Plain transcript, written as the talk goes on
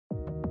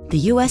The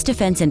U.S.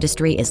 defense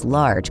industry is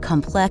large,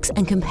 complex,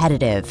 and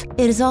competitive.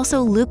 It is also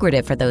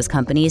lucrative for those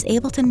companies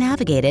able to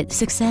navigate it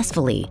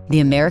successfully. The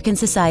American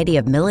Society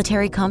of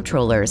Military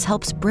Comptrollers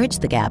helps bridge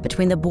the gap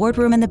between the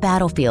boardroom and the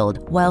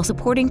battlefield while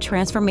supporting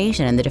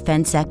transformation in the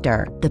defense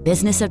sector. The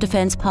Business of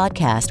Defense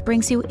podcast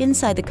brings you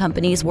inside the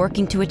companies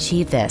working to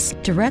achieve this,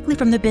 directly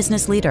from the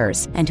business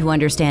leaders, and to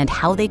understand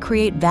how they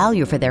create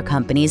value for their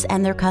companies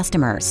and their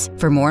customers.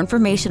 For more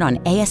information on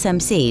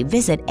ASMC,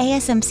 visit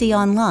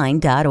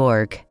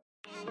asmconline.org.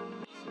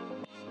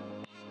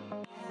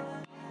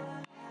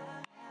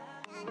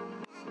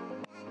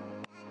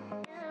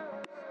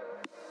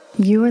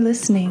 You are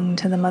listening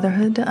to the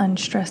Motherhood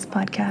Unstressed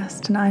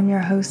podcast, and I'm your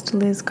host,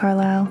 Liz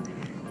Carlisle.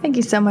 Thank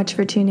you so much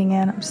for tuning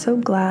in. I'm so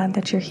glad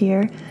that you're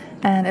here.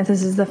 And if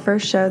this is the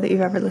first show that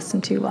you've ever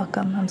listened to,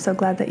 welcome. I'm so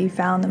glad that you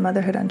found the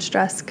Motherhood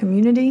Unstressed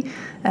community,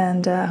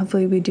 and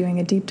hopefully we'll be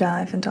doing a deep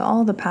dive into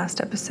all the past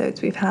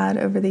episodes we've had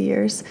over the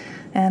years.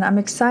 And I'm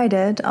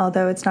excited,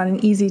 although it's not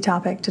an easy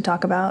topic to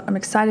talk about, I'm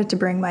excited to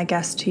bring my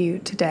guest to you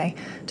today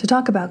to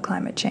talk about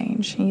climate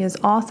change. He is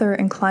author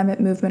and climate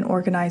movement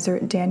organizer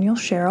Daniel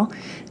Sherrell,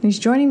 and he's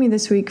joining me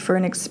this week for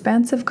an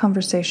expansive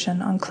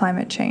conversation on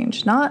climate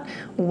change. Not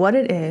what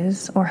it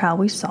is or how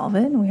we solve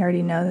it, we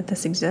already know that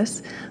this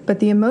exists, but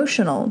the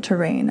emotional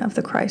terrain of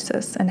the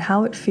crisis and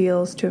how it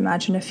feels to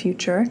imagine a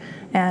future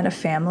and a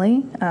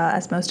family,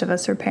 as most of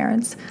us are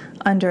parents,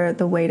 under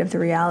the weight of the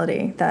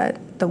reality that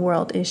the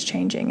world is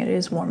changing. It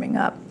is warming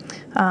up.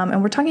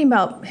 And we're talking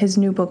about his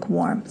new book,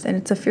 Warmth, and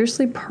it's a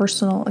fiercely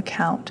personal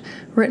account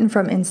written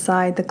from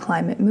inside the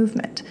climate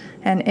movement.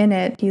 And in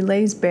it, he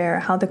lays bare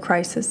how the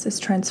crisis is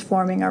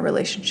transforming our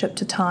relationship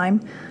to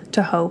time,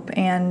 to hope,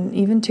 and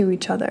even to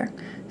each other.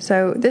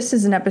 So this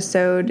is an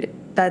episode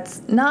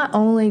that's not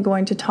only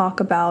going to talk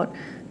about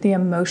the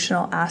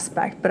emotional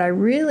aspect, but I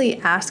really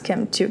ask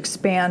him to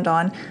expand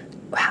on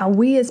how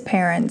we as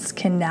parents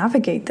can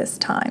navigate this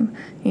time.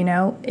 You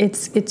know,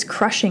 it's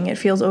crushing. It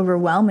feels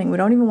overwhelming. We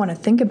don't even want to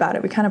think about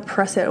it. We kind of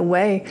press it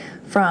away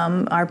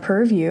from our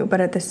purview.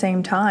 But at the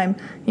same time,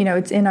 you know,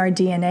 it's in our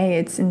DNA.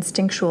 It's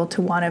instinctual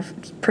to want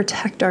to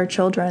protect our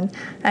children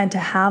and to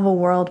have a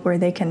world where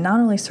they can not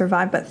only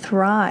survive, but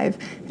thrive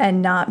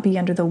and not be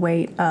under the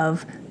weight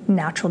of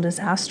natural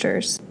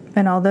disasters.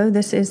 And although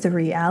this is the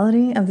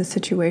reality of the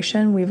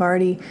situation, we've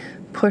already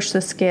pushed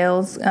the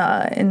scales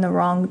in the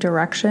wrong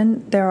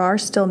direction. There are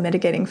still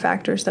mitigating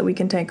factors that we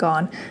can take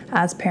on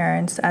as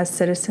parents, as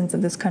citizens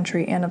of this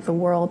country and of the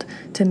world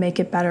to make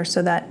it better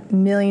so that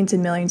millions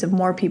and millions of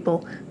more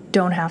people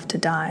don't have to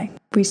die.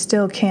 We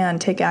still can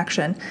take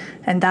action.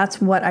 And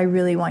that's what I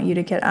really want you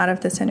to get out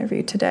of this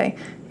interview today.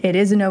 It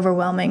is an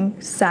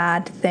overwhelming,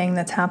 sad thing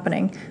that's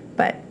happening,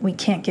 but we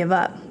can't give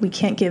up. We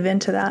can't give in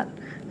to that.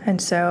 And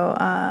so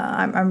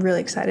I'm really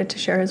excited to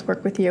share his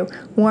work with you.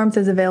 Warmth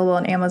is available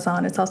on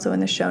Amazon. It's also in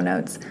the show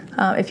notes.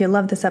 If you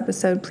love this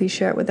episode, please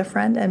share it with a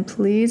friend, and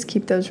please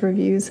keep those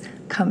reviews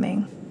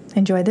coming.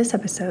 Enjoy this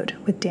episode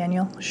with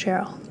Daniel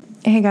Sherrell.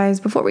 Hey guys,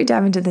 before we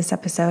dive into this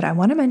episode, I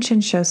want to mention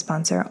show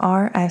sponsor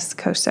RS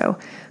Koso.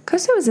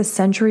 Koso is a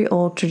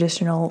century-old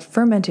traditional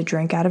fermented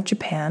drink out of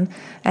Japan,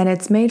 and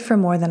it's made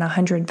from more than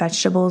 100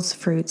 vegetables,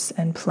 fruits,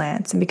 and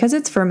plants. And because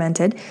it's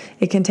fermented,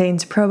 it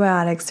contains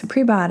probiotics,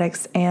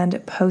 prebiotics, and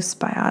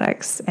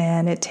postbiotics,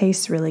 and it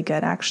tastes really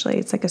good, actually.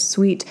 It's like a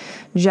sweet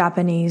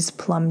Japanese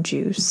plum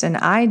juice. And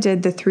I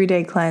did the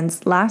 3-day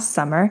cleanse last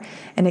summer,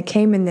 and it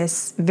came in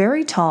this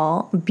very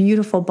tall,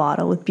 beautiful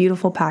bottle with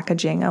beautiful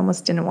packaging. I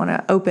almost didn't want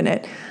to open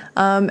it.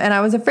 And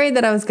I was afraid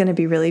that I was going to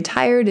be really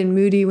tired and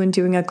moody when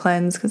doing a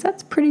cleanse, because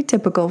that's pretty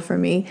typical for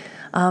me.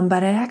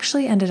 But I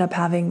actually ended up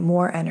having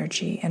more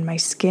energy and my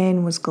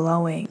skin was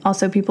glowing.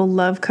 Also, people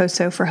love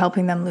Koso for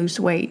helping them lose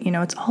weight. You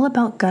know, it's all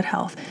about gut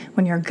health.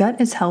 When your gut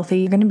is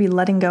healthy, you're going to be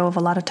letting go of a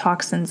lot of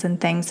toxins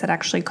and things that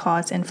actually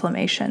cause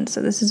inflammation.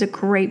 So this is a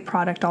great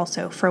product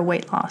also for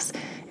weight loss.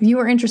 If you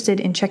are interested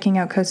in checking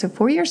out Koso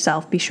for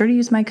yourself, be sure to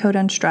use my code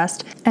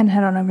UNSTRESSED and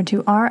head on over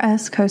to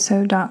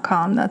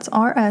rskoso.com. That's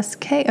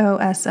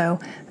rskoso.com.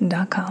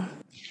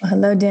 Well,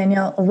 hello,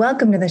 Daniel.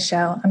 Welcome to the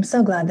show. I'm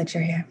so glad that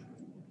you're here.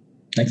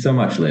 Thanks so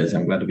much, Liz.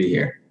 I'm glad to be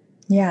here.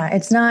 Yeah,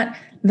 it's not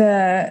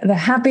the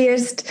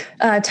happiest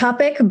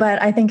topic,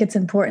 but I think it's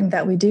important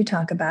that we do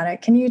talk about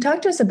it. Can you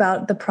talk to us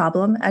about the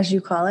problem, as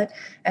you call it,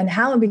 and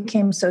how it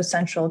became so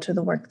central to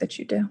the work that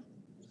you do?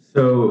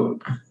 So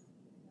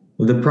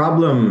the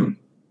problem,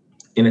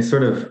 in a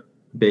sort of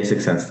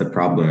basic sense, the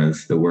problem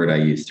is the word I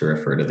use to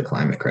refer to the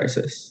climate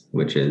crisis,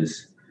 which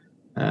is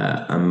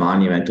a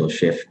monumental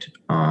shift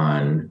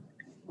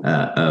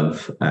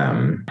of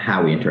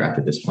how we interact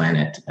with this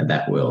planet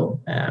that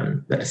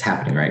is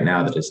happening right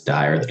now, that is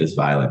dire, that is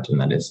violent,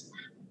 and that is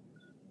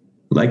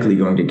likely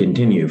going to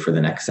continue for the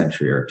next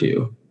century or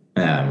two.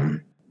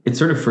 It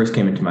sort of first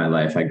came into my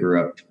life. I grew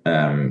up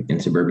in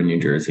suburban New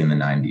Jersey in the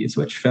 90s,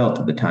 which felt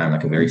at the time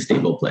like a very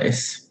stable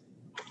place.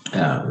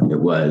 It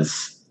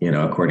was,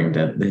 according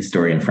to the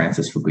historian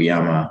Francis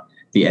Fukuyama,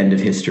 the end of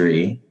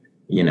history.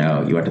 You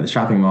went to the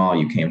shopping mall,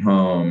 you came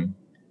home,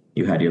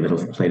 you had your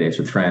little play dates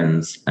with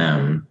friends.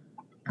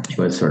 It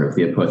was sort of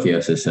the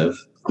apotheosis of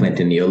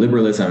Clinton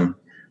neoliberalism.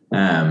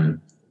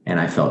 And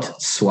I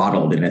felt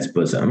swaddled in its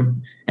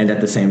bosom. And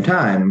at the same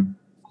time,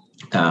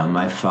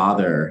 my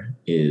father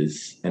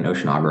is an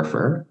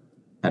oceanographer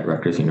at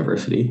Rutgers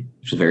University,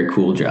 which is a very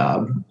cool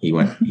job. He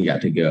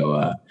got to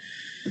go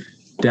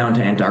down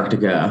to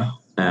Antarctica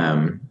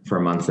for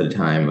months at a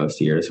time,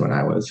 most years when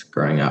I was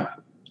growing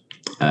up,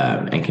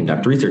 and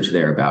conduct research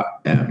there about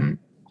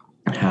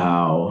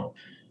how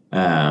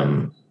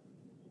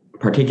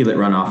particulate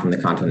runoff from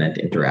the continent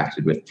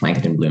interacted with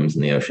plankton blooms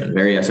in the ocean.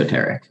 Very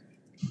esoteric.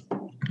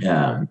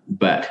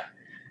 But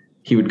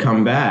he would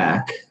come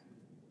back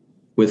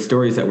with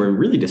stories that were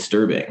really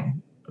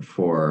disturbing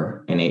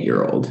for an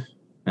 8-year-old.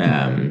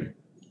 An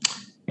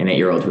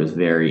 8-year-old who was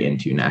very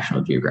into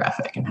National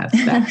Geographic and had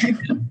stacks of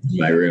them in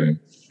my room.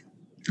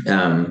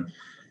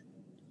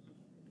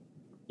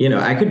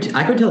 I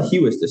could tell he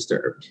was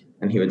disturbed,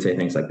 and he would say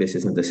things like, "This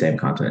isn't the same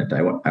continent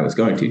I was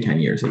going to 10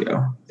 years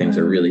ago. Things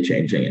are really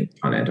changing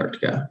on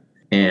Antarctica."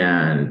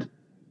 And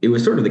it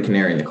was sort of the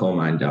canary in the coal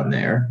mine down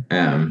there,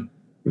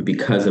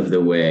 because of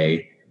the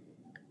way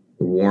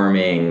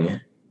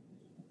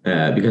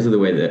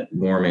that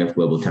warming of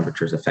global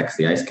temperatures affects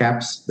the ice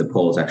caps. The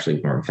poles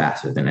actually warm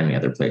faster than any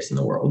other place in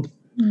the world.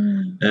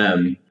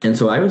 And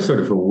so I was sort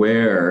of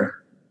aware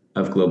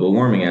of global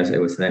warming, as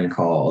it was then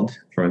called,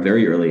 from a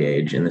very early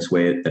age, in this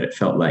way that it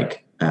felt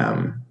like,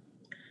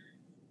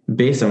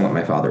 based on what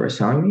my father was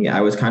telling me, I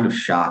was kind of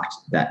shocked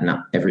that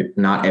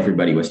not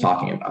everybody was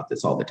talking about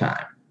this all the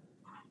time.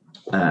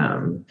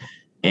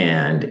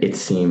 And it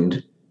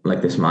seemed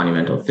like this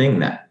monumental thing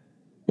that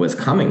was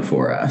coming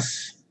for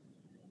us.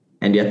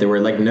 And yet there were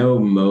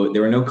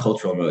no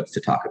cultural modes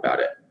to talk about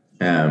it.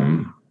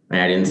 And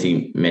I didn't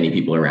see many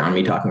people around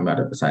me talking about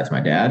it besides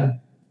my dad.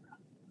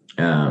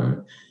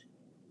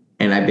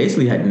 And I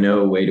basically had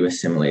no way to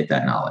assimilate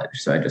that knowledge.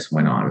 So I just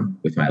went on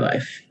with my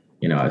life.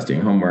 I was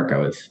doing homework. I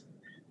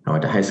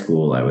went to high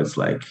school. I was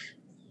like,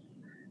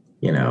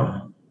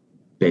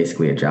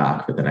 basically a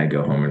jock, but then I'd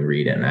go home and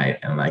read at night.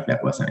 And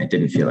it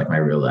didn't feel like my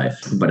real life.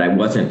 But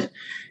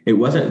it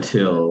wasn't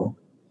till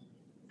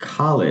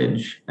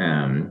college,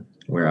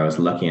 where I was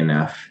lucky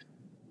enough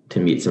to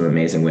meet some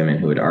amazing women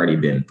who had already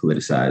been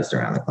politicized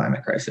around the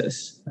climate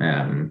crisis,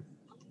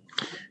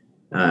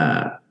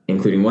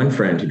 including one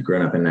friend who'd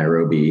grown up in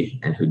Nairobi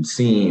and who'd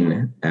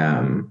seen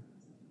a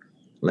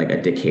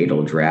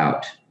decadal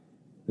drought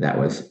that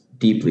was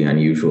deeply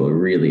unusual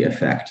really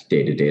affect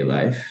day-to-day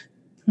life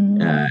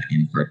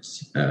in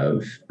parts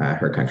of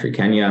her country,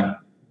 Kenya,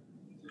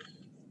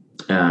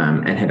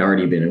 and had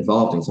already been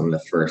involved in some of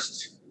the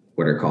first,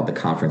 what are called the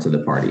Conference of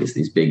the Parties,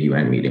 these big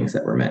UN meetings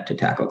that were meant to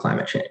tackle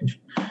climate change.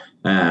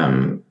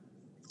 And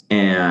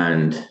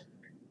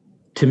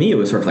to me, it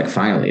was sort of like,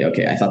 finally,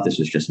 okay, I thought this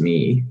was just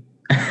me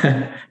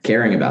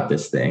caring about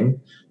this thing.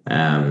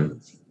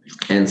 And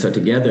so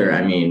together,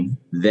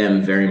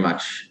 them very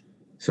much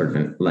sort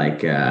of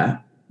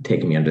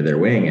taking me under their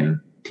wing and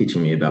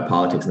teaching me about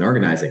politics and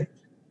organizing.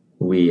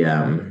 We,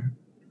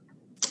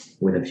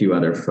 with a few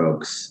other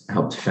folks,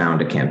 helped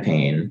found a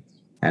campaign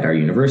at our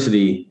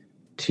university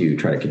to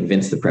try to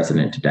convince the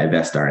president to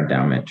divest our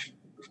endowment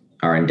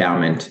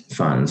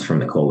funds from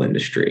the coal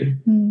industry.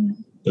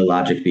 The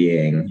logic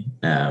being,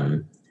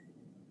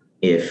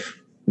 if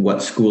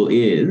what school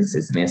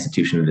is an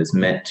institution that is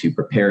meant to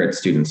prepare its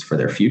students for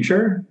their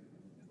future,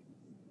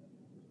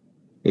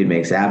 it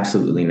makes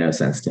absolutely no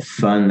sense to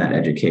fund that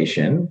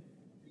education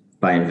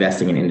by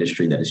investing in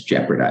industry that is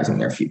jeopardizing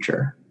their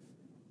future.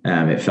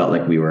 It felt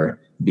like we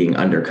were being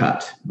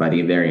undercut by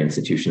the very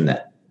institution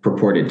that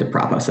purported to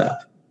prop us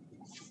up.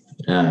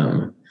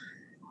 And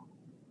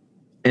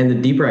the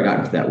deeper I got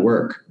into that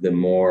work, the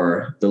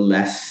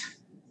less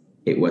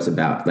it was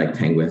about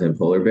penguins and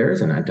polar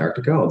bears in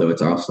Antarctica, although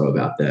it's also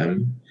about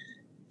them.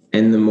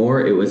 And the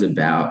more it was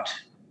about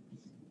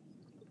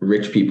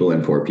rich people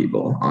and poor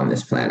people on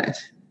this planet.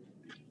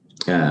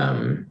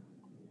 And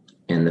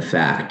the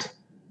fact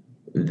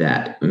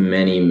that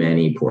many,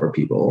 many poor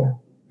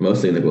people,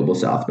 mostly in the global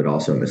South, but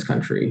also in this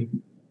country,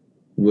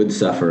 would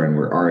suffer and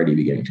were already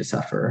beginning to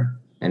suffer.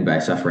 And by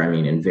suffer, I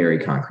mean in very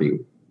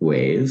concrete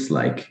ways,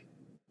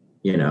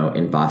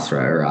 in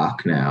Basra,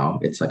 Iraq now,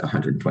 it's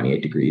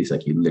 128 degrees.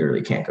 You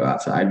literally can't go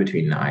outside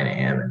between 9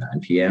 a.m. and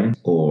 9 p.m.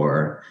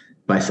 Or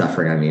by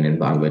suffering, I mean in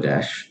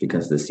Bangladesh,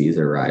 because the seas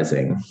are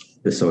rising,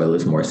 the soil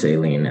is more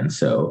saline. And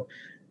so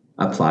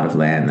a plot of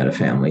land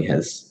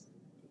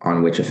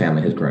on which a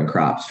family has grown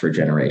crops for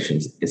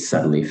generations is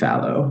suddenly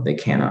fallow. They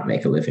cannot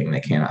make a living. They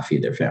cannot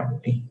feed their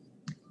family.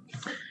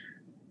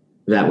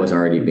 That was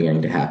already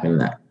beginning to happen.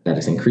 That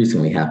is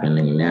increasingly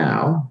happening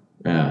now.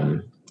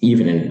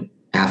 Even in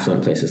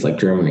affluent places like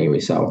Germany, we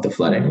saw with the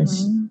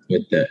floodings,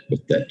 with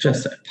the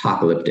just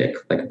apocalyptic,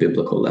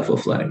 biblical level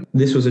flooding.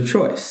 This was a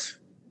choice.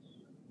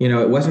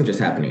 It wasn't just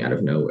happening out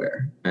of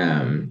nowhere.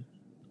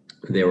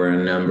 There were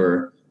a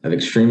number of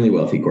extremely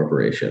wealthy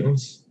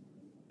corporations,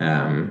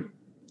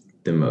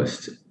 the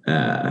most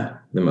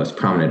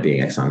prominent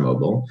being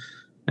ExxonMobil,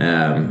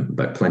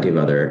 but plenty of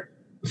other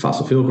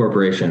fossil fuel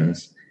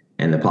corporations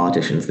and the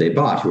politicians they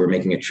bought, who were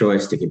making a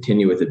choice to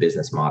continue with a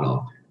business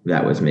model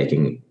that was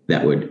making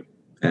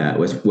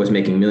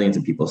millions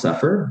of people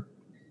suffer.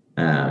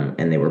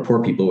 And they were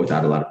poor people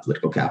without a lot of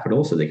political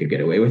capital, so they could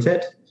get away with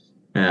it.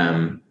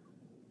 And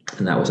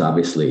that was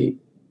obviously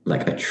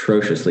like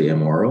atrociously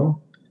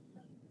immoral.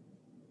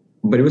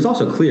 But it was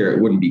also clear it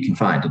wouldn't be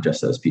confined to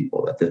just those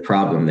people, that the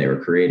problem they were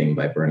creating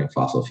by burning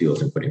fossil fuels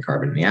and putting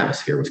carbon in the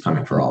atmosphere was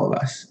coming for all of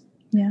us.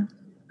 Yeah.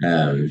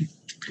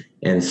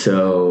 And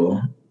so,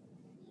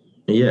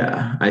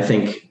 yeah, I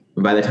think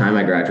by the time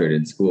I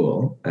graduated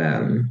school,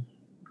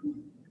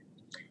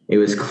 it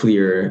was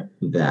clear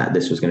that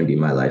this was going to be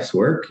my life's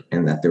work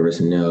and that there was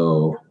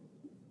no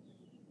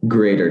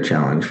greater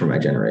challenge for my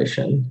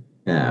generation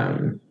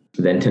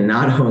than to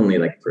not only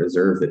like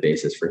preserve the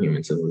basis for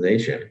human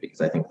civilization,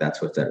 because I think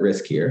that's what's at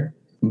risk here,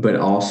 but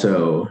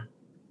also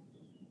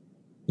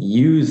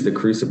use the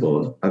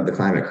crucible of the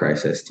climate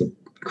crisis to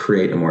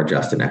create a more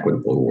just and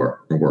equitable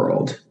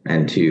world,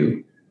 and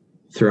to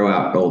throw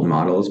out old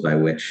models by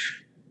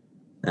which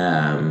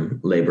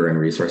labor and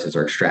resources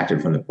are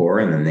extracted from the poor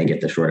and then they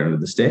get the short end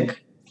of the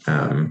stick.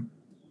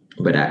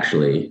 But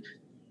actually,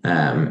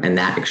 and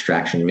that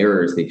extraction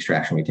mirrors the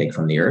extraction we take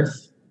from the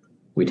earth.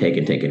 We take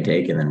and take and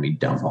take, and then we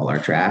dump all our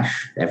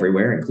trash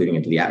everywhere, including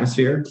into the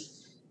atmosphere.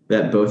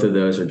 That both of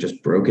those are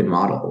just broken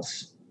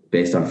models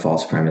based on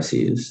false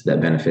premises that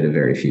benefit a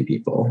very few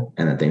people,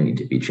 and that they need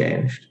to be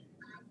changed.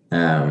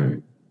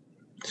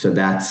 So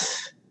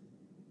that's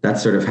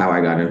sort of how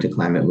I got into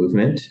climate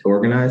movement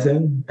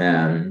organizing.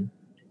 And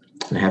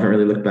I haven't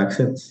really looked back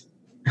since.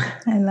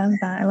 I love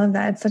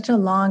that. It's such a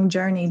long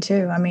journey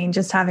too. I mean,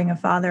 just having a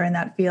father in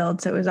that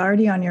field. So it was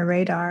already on your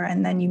radar,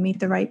 and then you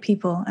meet the right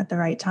people at the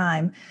right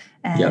time.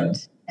 And you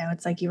know,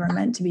 it's like you were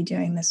meant to be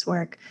doing this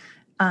work.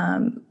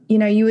 You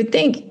know, you would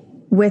think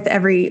with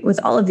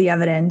all of the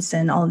evidence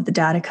and all of the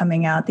data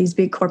coming out, these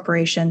big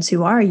corporations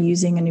who are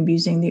using and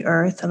abusing the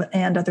earth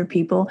and other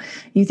people,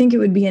 you think it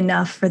would be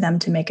enough for them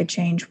to make a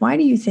change. Why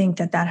do you think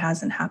that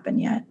hasn't happened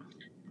yet?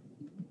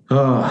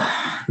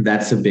 Oh,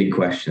 that's a big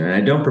question. And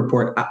I don't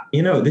purport,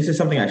 this is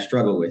something I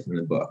struggle with in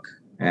the book,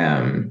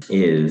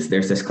 is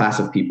there's this class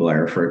of people I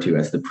refer to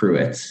as the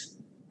Pruitts.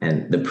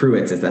 And the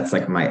Pruitts that's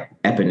like my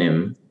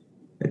eponym.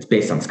 It's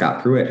based on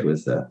Scott Pruitt, who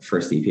was the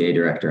first EPA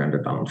director under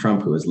Donald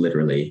Trump, who was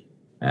literally,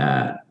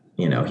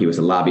 he was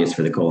a lobbyist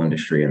for the coal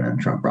industry, and then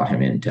Trump brought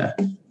him in to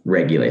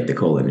regulate the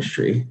coal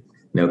industry.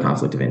 No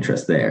conflict of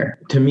interest there.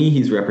 To me,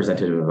 he's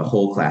representative of a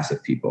whole class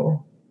of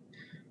people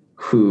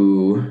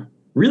who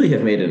really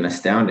have made an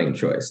astounding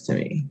choice to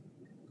me.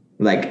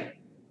 Like,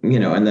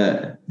 and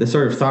the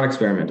sort of thought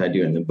experiment I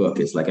do in the book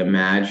is like,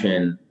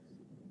 imagine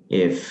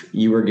if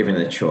you were given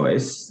the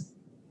choice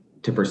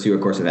to pursue a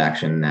course of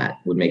action that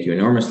would make you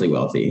enormously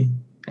wealthy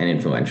and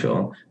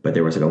influential, but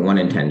there was like a 1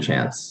 in 10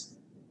 chance,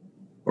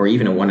 or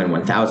even a 1 in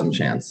 1,000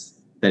 chance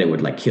that it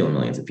would like kill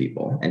millions of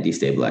people and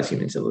destabilize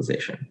human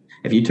civilization.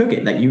 If you took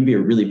it, like you'd be a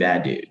really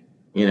bad dude,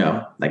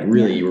 like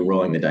really you were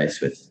rolling the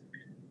dice with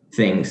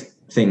things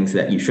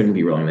that you shouldn't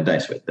be rolling the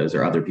dice with. Those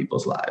are other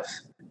people's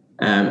lives.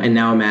 And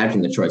now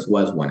imagine the choice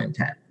was 1 in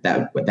 10.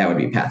 That would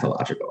be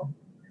pathological.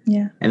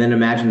 Yeah. And then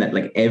imagine that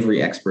like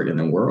every expert in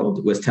the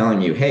world was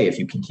telling you, hey, if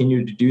you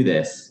continue to do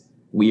this,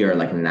 we are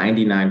like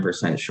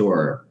 99%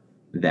 sure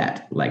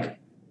that like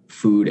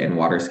food and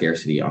water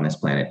scarcity on this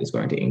planet is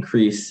going to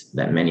increase,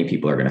 that many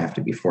people are going to have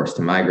to be forced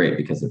to migrate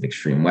because of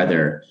extreme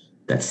weather,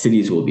 that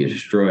cities will be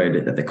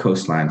destroyed, that the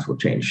coastlines will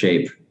change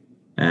shape,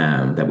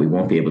 that we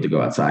won't be able to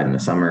go outside in the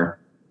summer,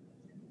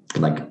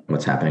 like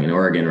what's happening in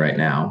Oregon right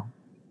now.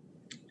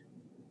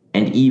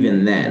 And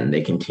even then,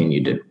 they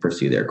continue to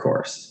pursue their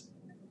course.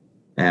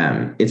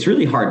 It's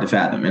really hard to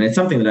fathom. And it's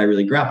something that I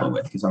really grapple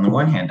with, because on the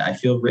one hand, I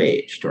feel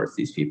rage towards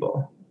these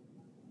people,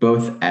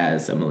 both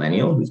as a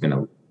millennial who's going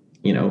to,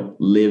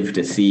 live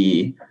to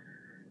see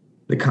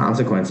the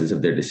consequences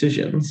of their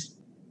decisions,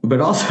 but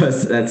also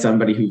as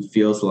somebody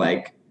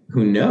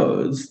who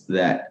knows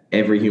that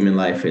every human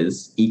life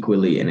is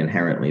equally and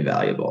inherently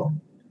valuable.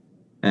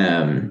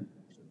 And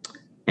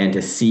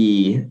to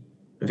see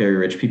very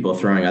rich people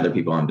throwing other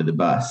people under the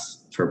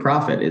bus for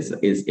profit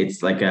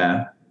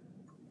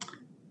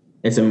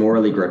it's a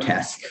morally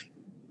grotesque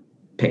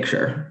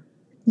picture.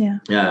 Yeah.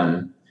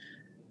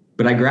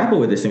 But I grapple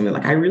with this thing that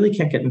like, I really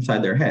can't get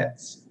inside their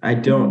heads. I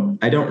don't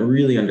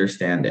really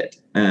understand it.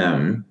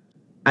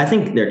 I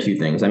think there are two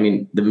things. I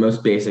mean, the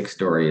most basic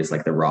story is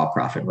like the raw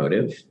profit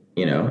motive.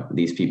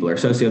 These people are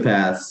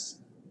sociopaths.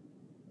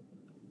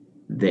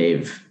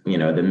 They've,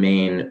 the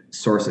main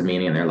source of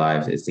meaning in their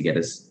lives is to get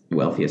as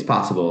wealthy as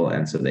possible.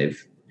 And so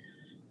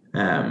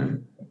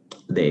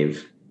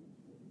they've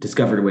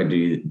discovered a way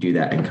to do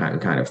that and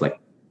kind of like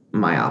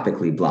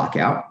myopically block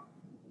out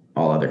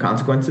all other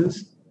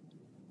consequences.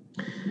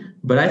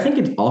 But I think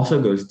it also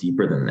goes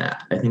deeper than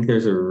that. I think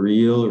there's a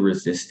real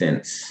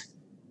resistance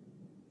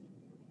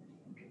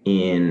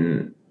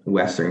in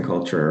Western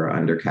culture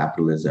under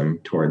capitalism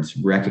towards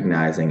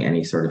recognizing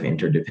any sort of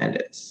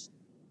interdependence,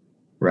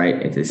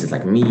 right? If this is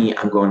like me,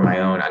 I'm going my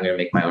own, I'm going to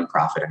make my own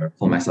profit. I'm going to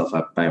pull myself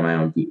up by my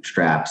own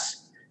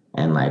bootstraps.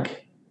 And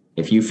like,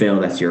 if you fail,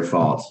 that's your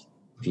fault.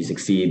 If you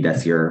succeed,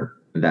 that's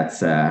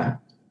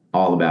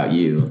all about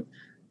you.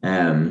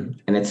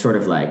 And it's sort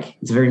of like,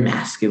 it's a very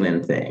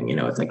masculine thing.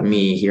 It's like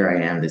me, here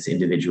I am, this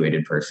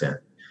individuated person.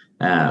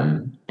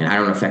 And I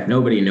don't affect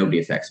nobody, nobody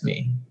affects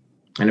me.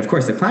 And of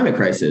course, the climate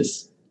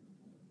crisis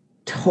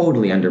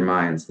totally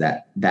undermines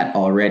that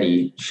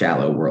already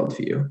shallow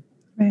worldview.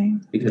 Right.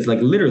 Because like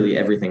literally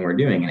everything we're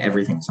doing and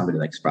everything somebody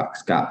like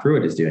Scott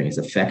Pruitt is doing is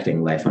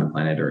affecting life on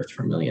planet Earth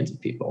for millions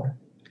of people.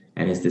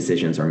 And his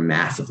decisions are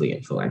massively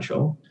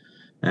influential.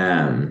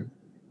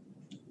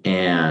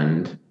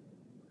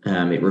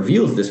 It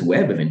reveals this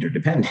web of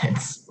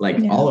interdependence. Like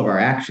all of our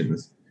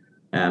actions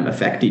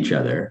affect each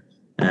other.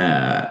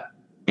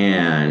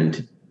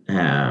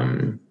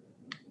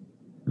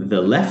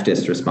 The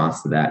leftist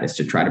response to that is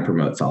to try to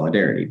promote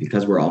solidarity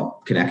because we're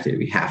all connected.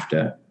 We have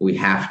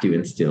to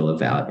instill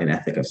an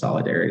ethic of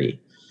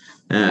solidarity.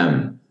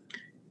 I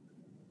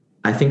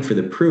think for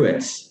the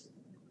Pruitts,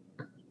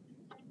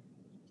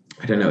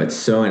 I don't know, it's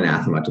so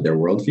anathema to their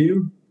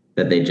worldview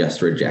that they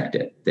just reject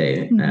it.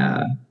 They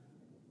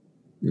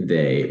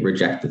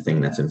reject the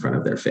thing that's in front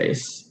of their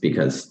face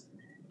because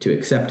to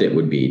accept it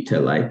would be to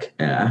like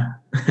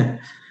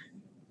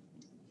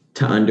to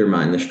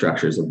undermine the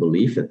structures of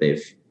belief that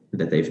they've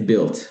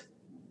built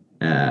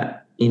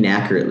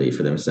inaccurately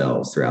for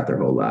themselves throughout their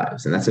whole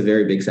lives. And that's a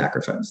very big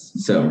sacrifice.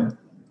 So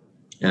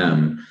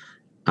I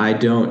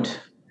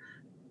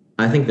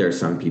think there are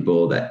some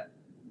people that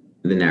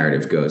the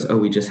narrative goes, oh,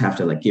 we just have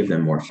to like give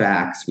them more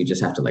facts. We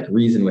just have to like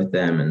reason with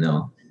them and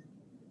honestly,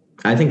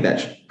 I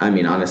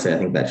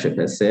think that ship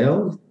has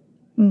sailed.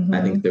 Mm-hmm.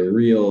 I think the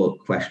real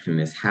question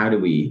is how do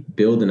we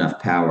build enough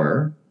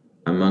power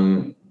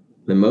among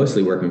the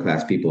mostly working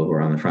class people who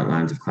are on the front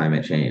lines of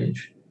climate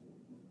change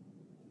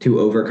to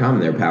overcome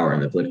their power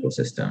in the political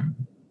system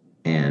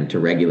and to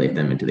regulate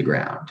them into the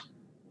ground,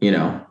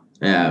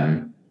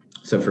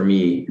 So for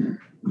me,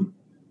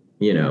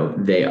 they're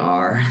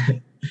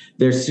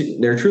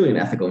truly an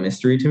ethical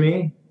mystery to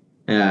me.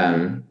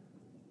 And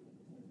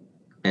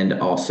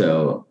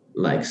also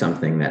like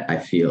something that I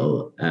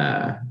feel,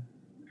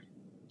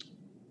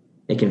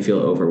 it can feel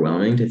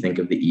overwhelming to think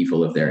of the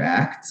evil of their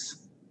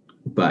acts,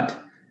 but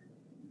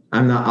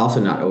I'm also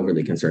not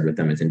overly concerned with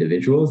them as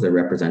individuals. They're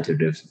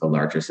representatives of a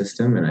larger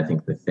system. And I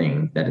think the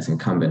thing that is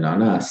incumbent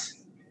on us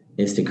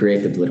is to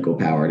create the political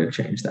power to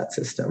change that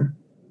system.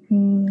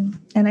 And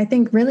I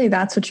think really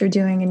that's what you're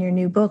doing in your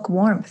new book,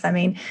 Warmth. I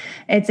mean,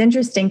 it's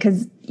interesting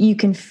because you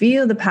can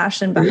feel the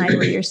passion behind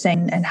what you're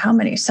saying and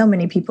so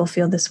many people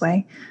feel this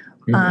way.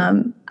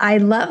 Mm-hmm. I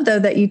love, though,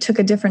 that you took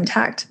a different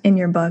tact in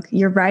your book.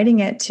 You're writing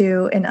it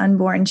to an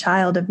unborn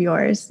child of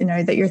yours,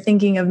 that you're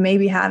thinking of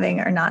maybe having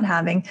or not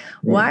having.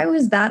 Mm-hmm. Why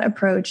was that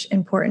approach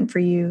important for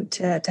you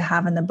to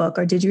have in the book?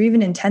 Or did you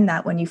even intend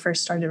that when you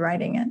first started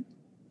writing it?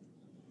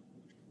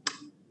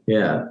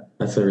 Yeah,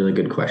 that's a really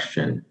good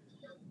question.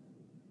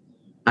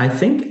 I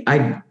think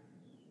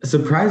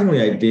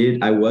surprisingly,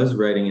 I was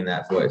writing in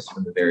that voice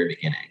from the very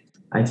beginning.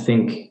 I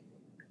think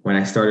when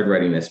I started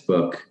writing this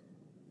book,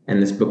 and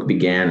this book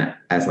began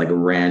as like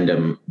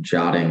random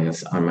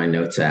jottings on my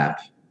notes app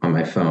on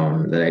my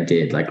phone that I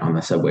did like on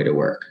the subway to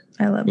work.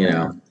 I love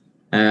that.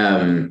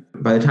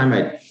 By the time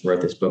I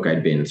wrote this book,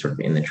 I'd been sort of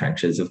in the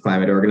trenches of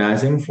climate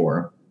organizing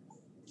for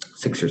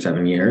 6 or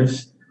 7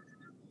 years.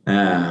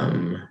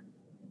 And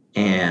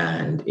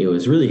it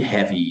was really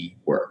heavy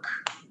work.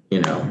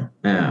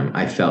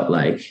 I felt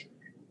like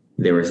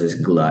there was this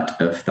glut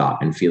of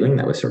thought and feeling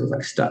that was sort of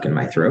like stuck in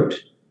my throat,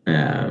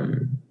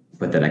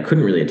 but that I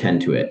couldn't really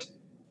attend to it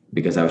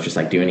because I was just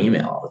like doing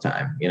email all the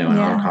time, and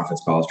on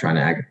conference calls trying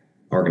to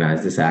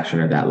organize this action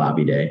or that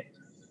lobby day.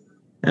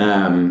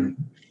 And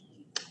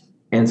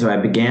so I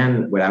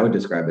began what I would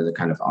describe as a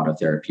kind of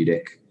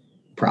autotherapeutic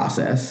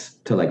process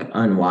to like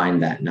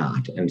unwind that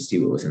knot and see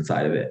what was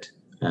inside of it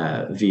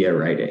via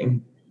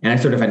writing. And I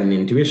sort of had an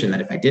intuition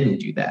that if I didn't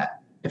do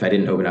that, if I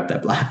didn't open up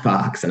that black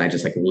box and I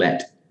just like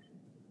let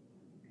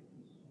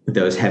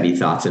those heavy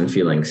thoughts and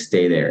feelings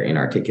stay there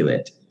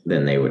inarticulate,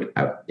 then I would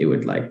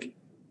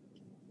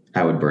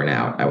burn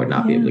out. I would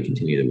not be able to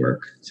continue the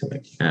work.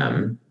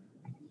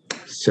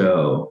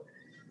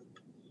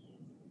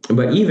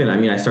 But even,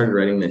 I started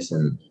writing this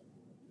in,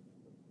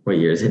 what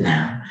year is it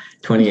now?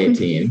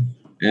 2018.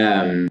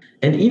 And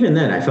even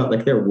then I felt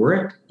like there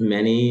weren't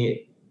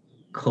many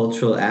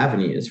cultural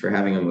avenues for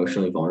having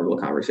emotionally vulnerable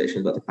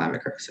conversations about the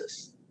climate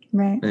crisis.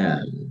 Right.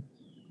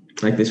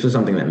 Like this was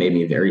something that made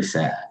me very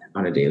sad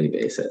on a daily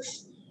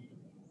basis.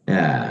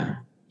 And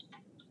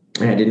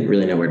I didn't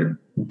really know where to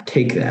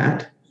take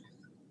that.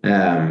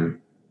 And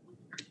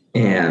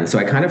so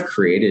I kind of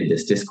created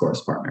this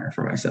discourse partner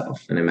for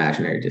myself, an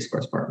imaginary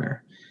discourse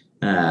partner.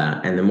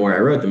 And the more I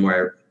wrote, the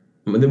more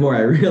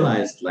I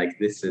realized like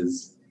I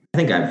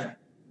think I've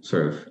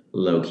sort of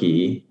low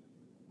key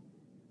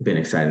been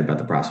excited about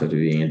the prospect of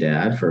being a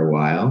dad for a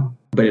while,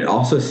 but it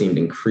also seemed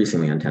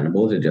increasingly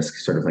untenable to just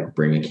sort of like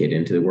bring a kid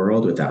into the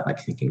world without like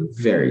thinking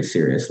very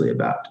seriously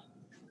about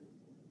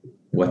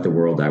what the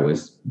world I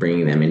was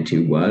bringing them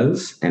into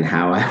was and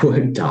how I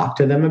would talk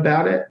to them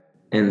about it.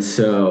 And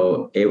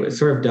so it was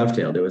sort of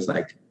dovetailed. It was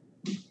like,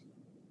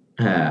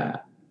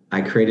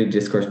 I created a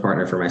discourse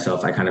partner for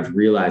myself, I kind of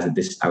realized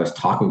that I was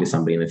talking to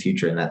somebody in the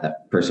future and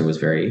that person was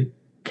very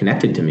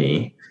connected to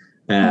me.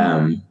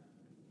 And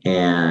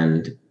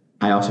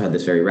I also had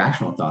this very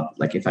rational thought,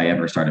 like if I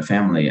ever start a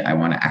family, I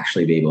want to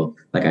actually be able,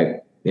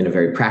 in a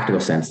very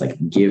practical sense, like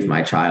give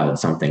my child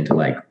something to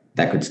like,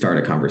 that could start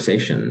a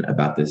conversation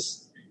about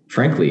this,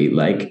 frankly,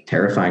 like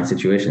terrifying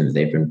situations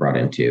they've been brought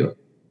into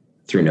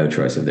through no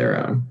choice of their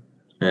own.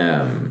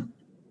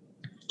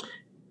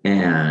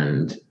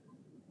 And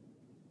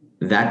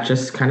that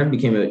just kind of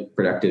became a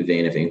productive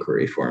vein of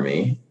inquiry for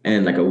me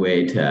and like a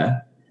way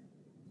to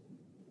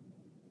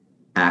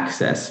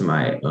access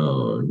my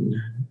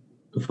own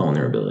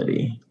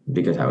vulnerability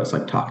because I was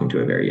like talking to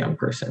a very young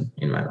person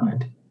in my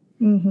mind.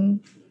 Mm-hmm.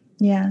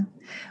 Yeah.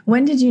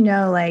 When did you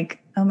know,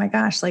 like, oh my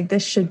gosh, like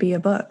this should be a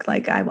book.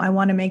 Like I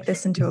want to make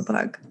this into a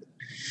book.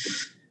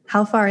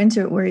 How far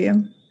into it were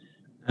you?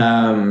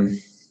 Well,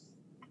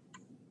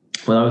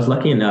 I was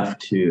lucky enough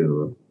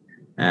to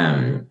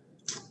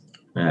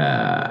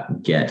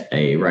get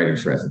a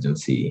writer's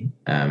residency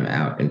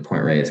out in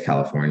Point Reyes,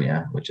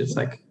 California, which is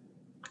like,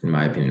 in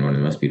my opinion, one of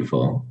the most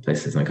beautiful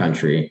places in the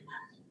country.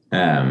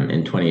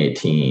 In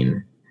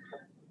 2018,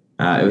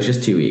 it was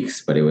just 2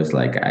 weeks, but it was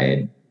like I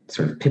had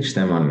sort of pitched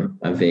them on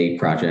a vague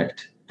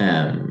project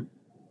that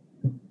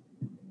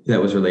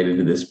was related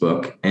to this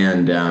book,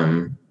 and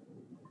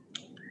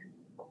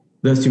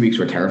those 2 weeks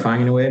were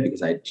terrifying in a way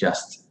because I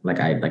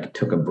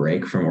took a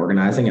break from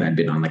organizing and I'd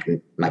been on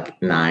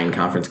like 9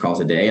 conference calls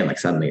a day, and like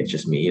suddenly it's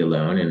just me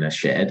alone in a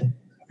shed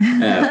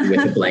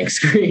with a blank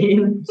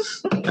screen,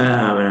 and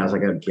I was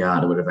like, oh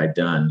God, what have I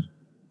done?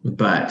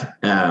 But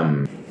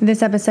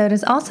this episode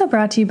is also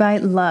brought to you by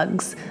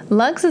Lugs.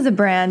 Lugs is a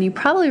brand you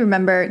probably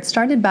remember. It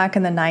started back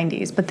in the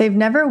 90s, but they've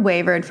never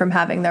wavered from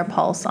having their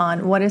pulse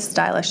on what is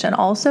stylish and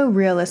also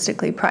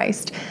realistically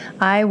priced.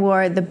 I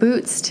wore the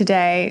boots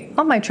today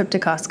on my trip to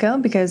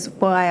Costco because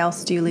why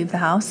else do you leave the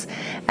house?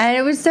 And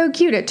it was so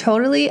cute. It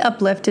totally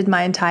uplifted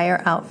my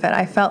entire outfit.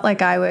 I felt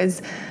like I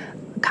was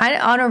kind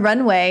of on a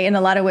runway in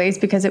a lot of ways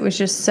because it was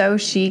just so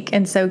chic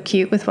and so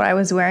cute with what I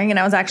was wearing. And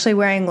I was actually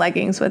wearing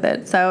leggings with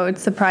it. So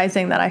it's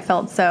surprising that I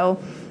felt so,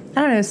 I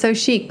don't know, so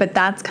chic, but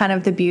that's kind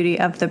of the beauty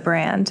of the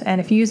brand.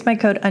 And if you use my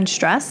code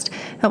UNSTRESSED,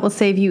 that will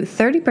save you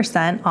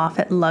 30% off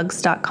at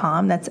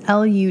lugs.com. That's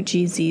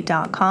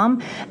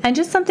LUGZ.com. And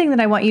just something that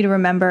I want you to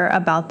remember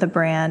about the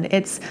brand.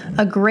 It's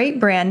a great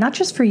brand, not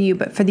just for you,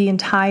 but for the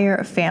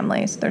entire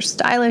family. So they're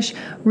stylish,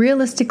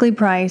 realistically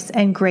priced,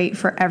 and great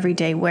for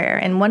everyday wear.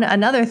 And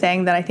another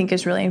thing that I think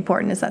is really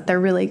important is that they're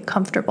really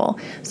comfortable.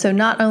 So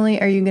not only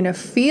are you going to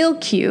feel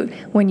cute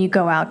when you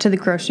go out to the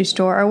grocery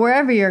store or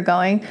wherever you're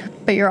going,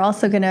 but you're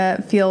also going to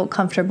feel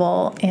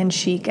comfortable and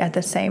chic at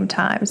the same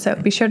time. So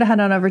be sure to head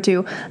on over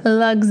to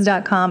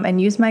lugs.com and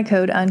use my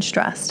code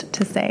UNSTRESSED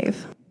to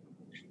save.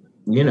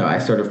 You know, I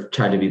sort of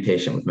tried to be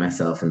patient with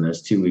myself, and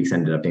those 2 weeks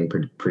ended up being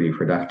pretty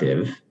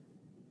productive,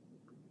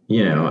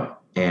 you know,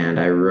 and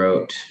I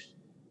wrote,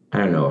 I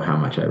don't know how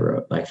much I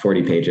wrote, like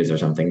 40 pages or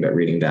something, but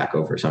reading back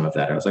over some of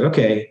that, I was like,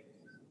 okay,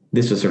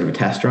 this was sort of a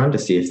test run to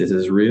see if this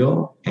is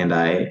real. And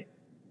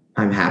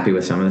I'm happy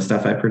with some of the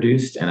stuff I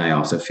produced. And I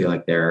also feel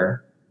like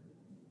there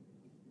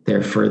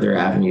are further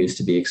avenues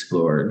to be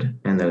explored,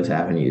 and those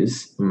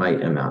avenues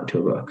might amount to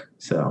a book.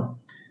 So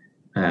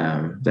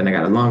then I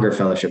got a longer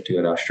fellowship to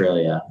go to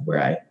Australia, where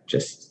I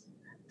just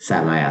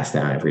sat my ass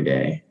down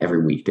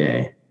every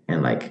weekday.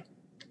 And like,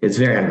 it's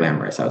very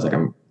unglamorous. I was like,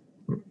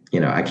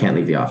 I can't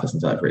leave the office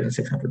until I've written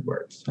 600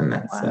 words, and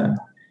that's, wow.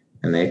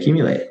 And they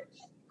accumulate.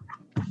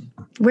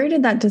 Where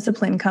did that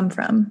discipline come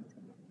from?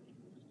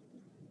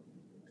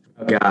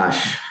 Oh,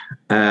 gosh.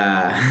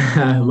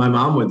 My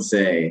mom would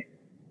say,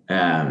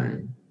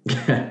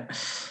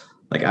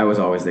 like I was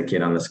always the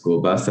kid on the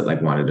school bus that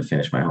like wanted to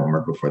finish my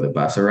homework before the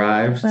bus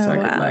arrived. Oh, so I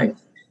wow. could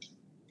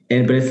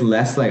but it's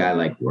less like I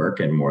like work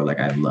and more like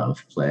I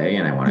love play,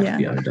 and I want it to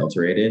be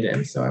unadulterated.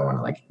 And so I want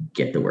to like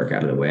get the work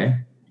out of the way.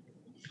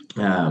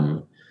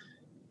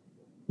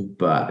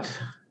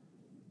 But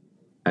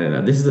I don't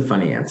know, this is a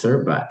funny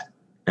answer, but,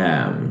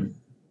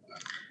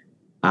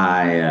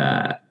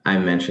 I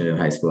mentioned in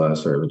high school I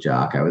was sort of a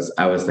jock. I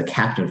was the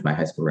captain of my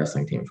high school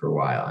wrestling team for a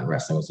while, and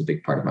wrestling was a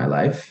big part of my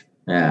life.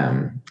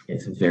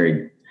 It's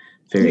very,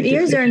 very.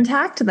 Your ears are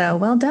intact, though.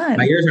 Well done.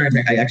 My ears are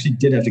intact. I actually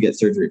did have to get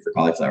surgery for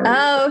cauliflower.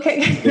 Oh, okay.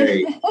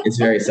 It's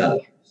very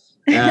subtle.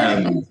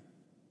 And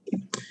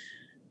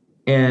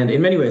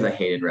in many ways, I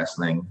hated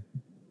wrestling.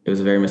 It was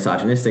a very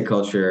misogynistic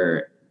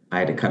culture. I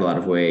had to cut a lot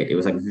of weight. It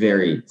was like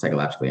very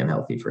psychologically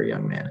unhealthy for a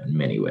young man in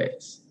many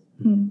ways.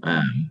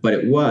 But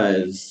it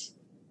was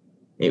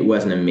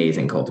an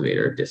amazing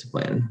cultivator of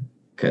discipline,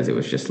 because it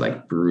was just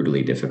like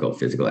brutally difficult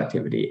physical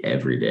activity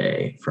every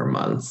day for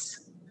months.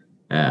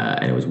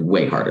 And it was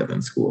way harder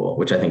than school,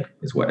 which I think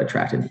is what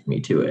attracted me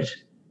to it.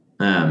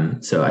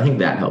 So I think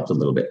that helped a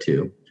little bit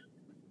too.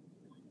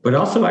 But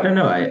also, I don't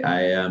know,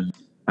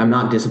 I'm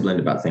not disciplined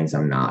about things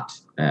I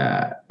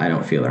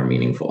don't feel are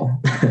meaningful.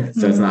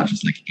 So it's not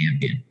just like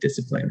ambient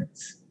discipline.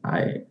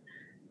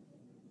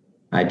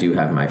 I do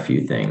have my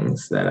few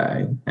things that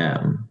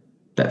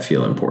that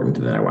feel important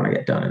and that I want to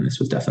get done. And this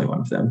was definitely one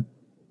of them.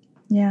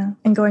 Yeah.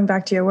 And going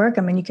back to your work,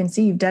 I mean, you can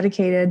see you've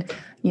dedicated,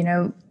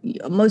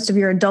 most of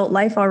your adult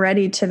life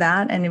already to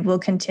that, and it will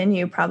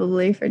continue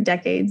probably for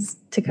decades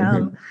to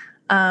come.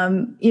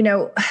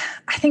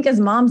 I think as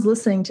moms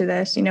listening to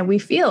this, we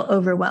feel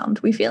overwhelmed,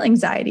 we feel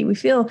anxiety, we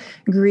feel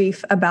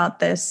grief about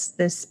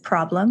this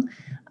problem.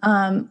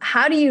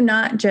 How do you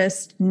not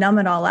just numb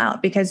it all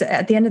out? Because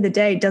at the end of the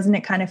day, doesn't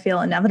it kind of feel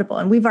inevitable?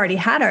 And we've already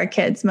had our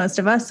kids, most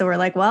of us. So we're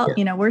like, well,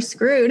 we're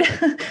screwed.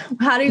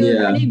 How do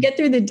you get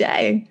through the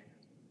day?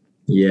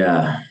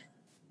 Yeah.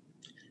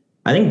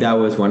 I think that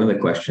was one of the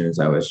questions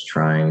I was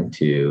trying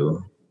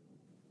to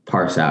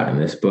parse out in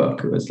this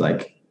book. It was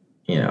like,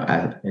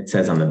 it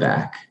says on the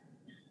back,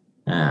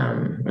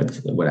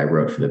 what I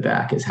wrote for the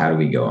back is, how do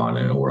we go on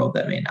in a world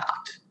that may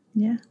not?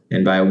 Yeah.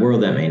 And by a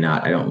world that may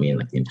not, I don't mean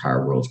like the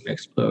entire world's going to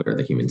explode or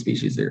the human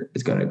species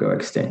is going to go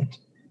extinct.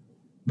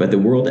 But the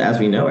world as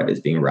we know it is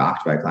being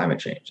rocked by climate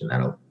change, and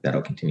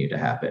that'll continue to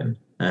happen.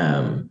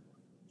 And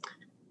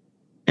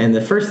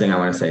the first thing I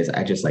want to say is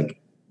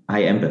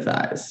I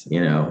empathize,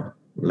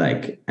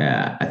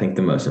 I think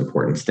the most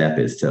important step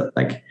is to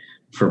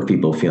for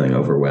people feeling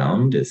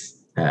overwhelmed is,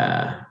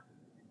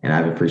 and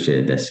I've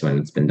appreciated this when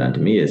it's been done to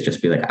me, is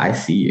just be like, I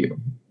see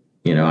you,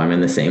 I'm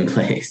in the same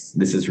place.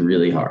 This is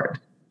really hard.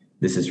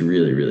 This is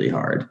really, really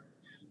hard.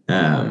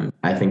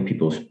 I think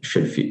people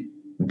should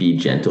be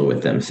gentle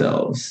with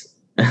themselves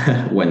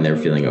when they're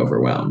feeling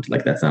overwhelmed.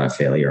 Like, that's not a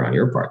failure on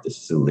your part. This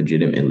is a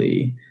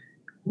legitimately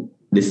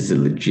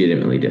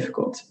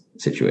difficult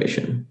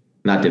situation.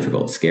 Not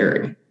difficult,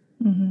 scary,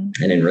 and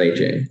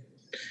enraging,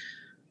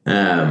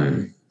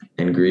 and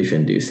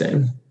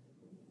grief-inducing.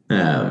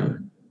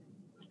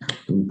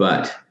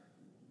 But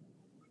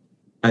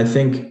I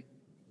think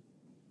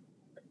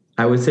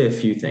I would say a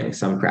few things,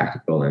 some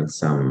practical and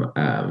some,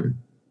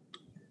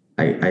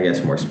 I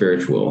guess, more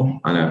spiritual.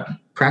 On a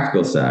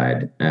practical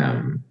side,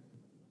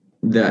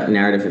 the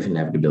narrative of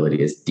inevitability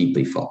is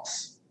deeply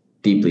false,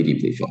 deeply,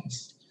 deeply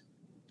false.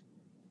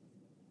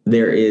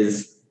 There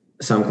is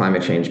some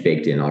climate change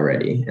baked in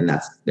already, and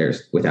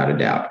there's without a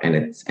doubt, and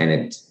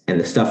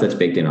the stuff that's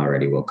baked in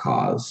already will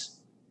cause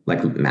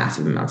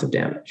massive amounts of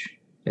damage.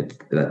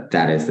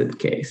 That is the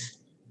case.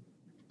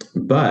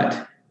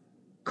 But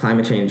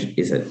climate change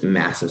is a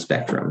massive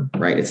spectrum,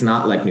 right? It's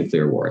not like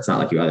nuclear war. It's not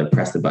like you either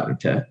press the button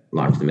to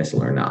launch the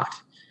missile or not.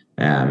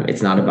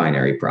 It's not a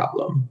binary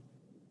problem.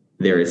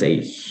 There is a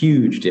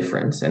huge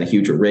difference and a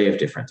huge array of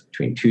difference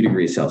between 2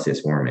 degrees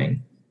Celsius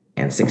warming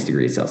and 6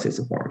 degrees Celsius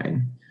of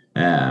warming.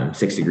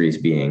 6 degrees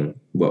being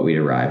what we'd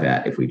arrive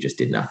at if we just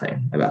did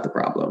nothing about the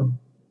problem,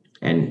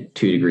 and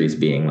 2 degrees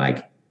being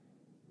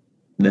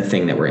the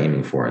thing that we're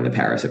aiming for in the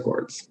Paris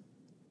Accords.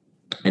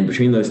 And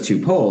between those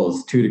two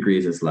poles, 2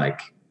 degrees is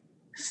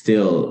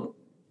still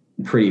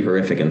pretty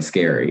horrific and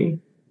scary,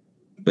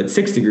 but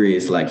 6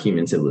 degrees,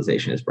 human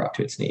civilization is brought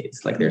to its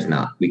knees.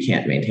 We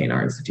can't maintain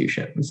our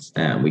institutions.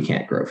 We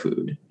can't grow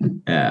food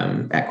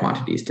at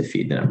quantities to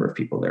feed the number of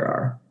people there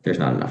are. There's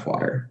not enough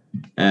water.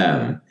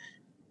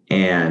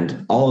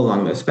 And all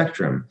along the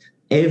spectrum,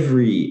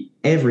 every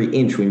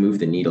inch we move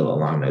the needle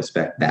along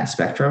that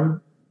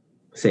spectrum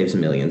saves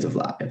millions of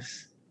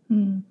lives.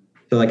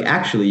 So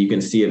actually you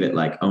can see of it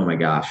oh my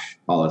gosh,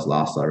 all is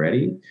lost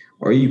already.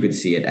 Or you could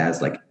see it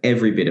as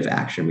every bit of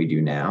action we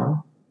do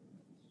now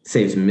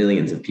saves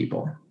millions of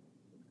people.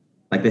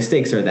 The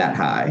stakes are that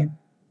high.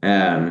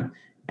 And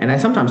I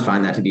sometimes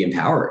find that to be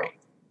empowering.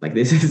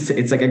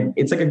 It's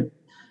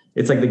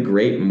like the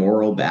great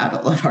moral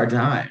battle of our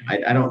time.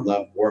 I don't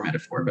love war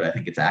metaphor, but I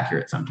think it's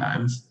accurate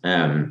sometimes.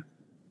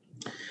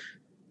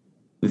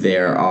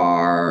 There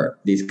are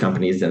these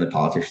companies and the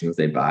politicians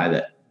they buy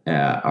that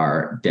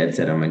are dead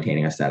set on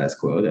maintaining a status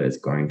quo that is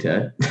going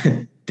to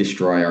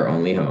destroy our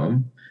only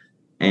home.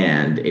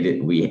 And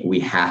we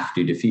have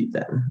to defeat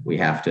them. We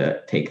have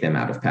to take them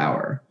out of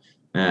power.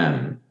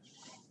 And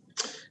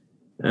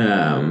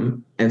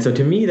so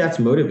to me, that's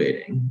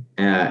motivating.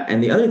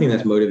 And the other thing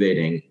that's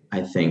motivating,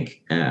 I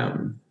think,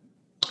 and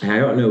I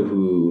don't know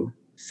who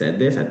said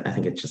this. I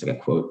think it's just a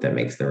quote that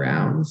makes the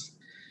rounds.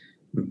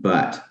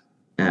 But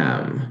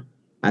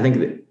I think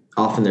that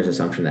often there's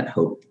assumption that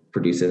hope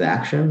produces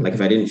action.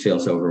 If I didn't feel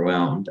so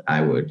overwhelmed,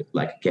 I would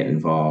get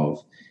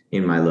involved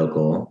in my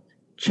local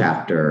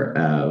chapter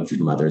of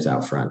Mothers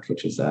Out Front,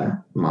 which is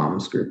a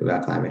mom's group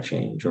about climate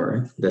change,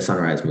 or the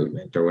Sunrise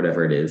Movement, or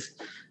whatever it is.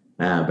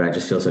 But I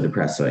just feel so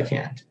depressed, so I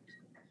can't.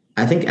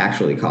 I think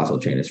actually causal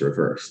chain is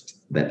reversed,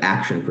 that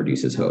action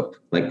produces hope.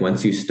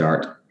 Once you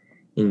start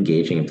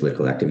engaging in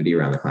political activity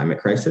around the climate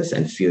crisis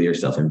and feel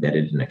yourself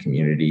embedded in a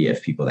community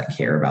of people that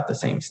care about the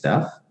same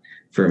stuff,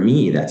 for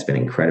me, that's been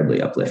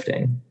incredibly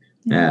uplifting.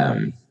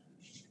 And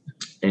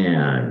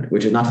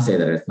which is not to say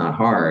that it's not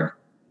hard.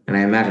 And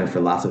I imagine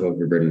for lots of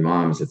overburdened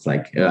moms, it's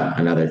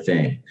another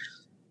thing.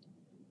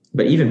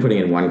 But even putting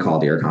in one call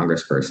to your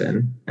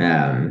congressperson,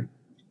 I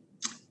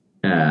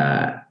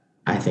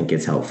think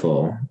it's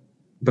helpful.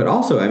 But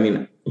also,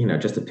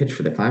 just a pitch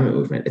for the climate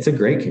movement. It's a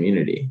great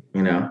community,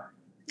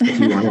 if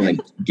you want to like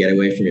get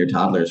away from your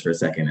toddlers for a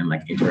second and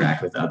like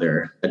interact with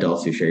other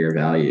adults who share your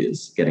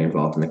values, getting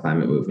involved in the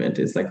climate movement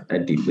is like a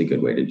deeply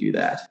good way to do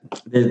that.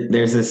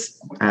 There's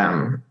this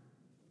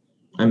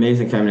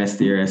amazing feminist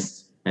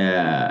theorist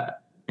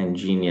and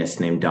genius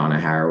named Donna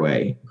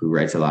Haraway, who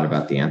writes a lot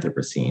about the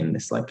Anthropocene,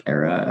 this like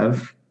era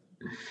of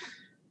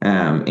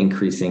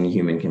increasing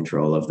human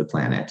control of the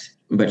planet.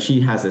 But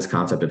she has this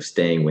concept of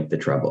staying with the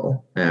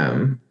trouble.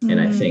 And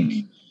I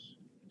think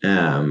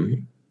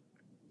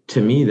to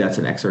me, that's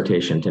an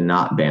exhortation to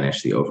not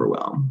banish the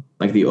overwhelm.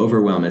 Like the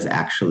overwhelm is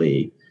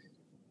actually,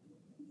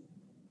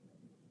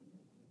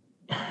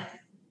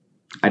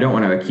 I don't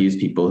want to accuse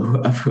people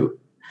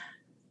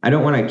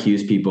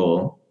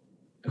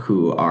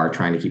who are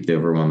trying to keep the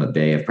overwhelm at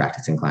bay of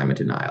practicing climate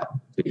denial,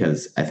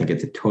 because I think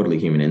it's a totally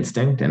human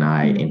instinct, and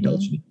I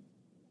indulge in it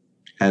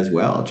as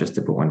well, just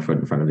to put one foot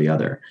in front of the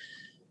other.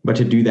 But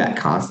to do that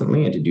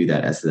constantly and to do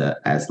that as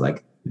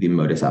like the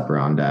modus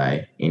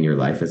operandi in your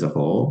life as a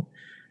whole,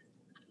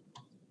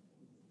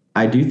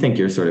 I do think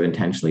you're sort of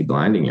intentionally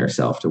blinding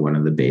yourself to one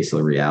of the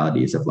basal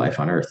realities of life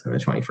on Earth in the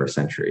 21st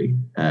century.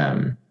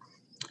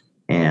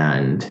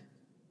 And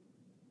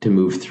to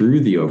move through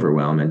the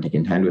overwhelm and to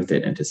contend with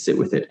it and to sit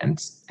with it and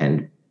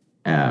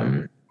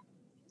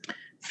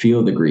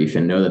feel the grief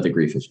and know that the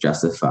grief is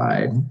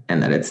justified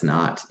and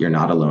that you're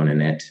not alone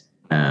in it,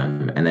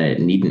 and that it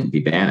needn't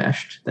be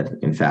banished, that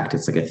in fact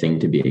it's like a thing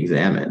to be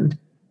examined,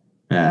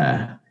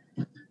 I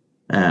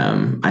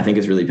think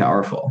is really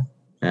powerful.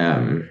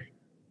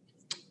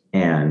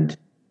 And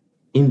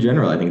in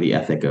general, I think the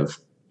ethic of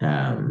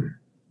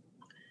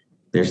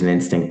there's an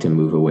instinct to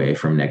move away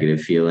from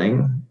negative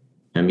feeling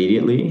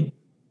immediately,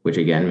 which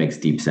again makes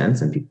deep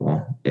sense. And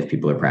if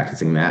people are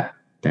practicing that,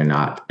 they're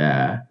not,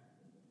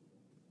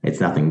 it's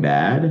nothing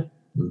bad.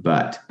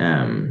 But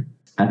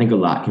I think a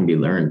lot can be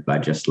learned by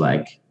just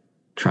like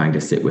trying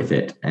to sit with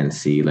it and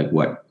see like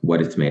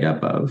what it's made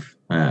up of.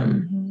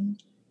 And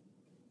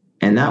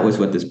that was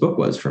what this book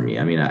was for me.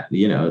 I mean,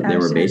 there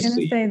were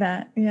basically say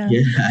that. Yeah.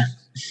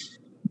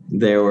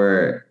 There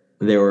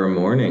were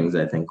mornings,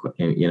 I think,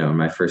 in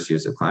my first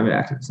years of climate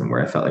activism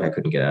where I felt like I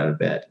couldn't get out of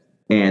bed,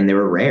 and they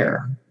were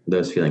rare,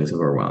 those feelings of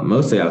overwhelm.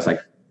 Mostly I was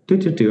like, I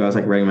was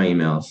like writing my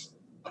emails.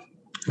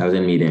 I was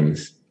in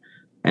meetings.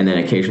 And then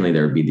occasionally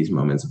there would be these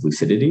moments of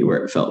lucidity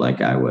where it felt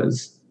like I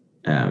was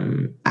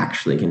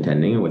actually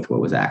contending with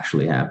what was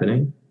actually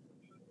happening.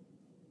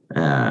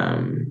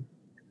 And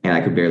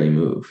I could barely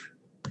move.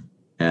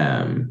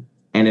 And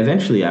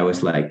eventually I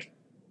was like,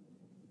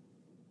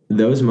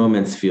 those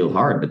moments feel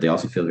hard, but they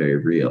also feel very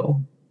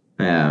real.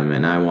 And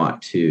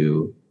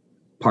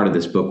part of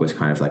this book was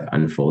kind of like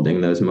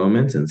unfolding those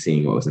moments and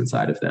seeing what was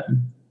inside of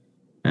them.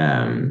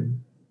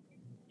 And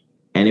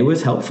it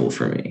was helpful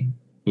for me.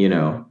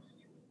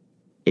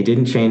 It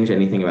didn't change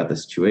anything about the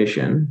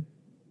situation.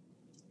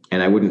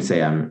 And I wouldn't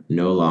say I'm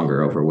no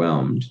longer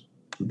overwhelmed,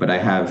 but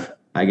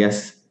I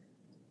guess,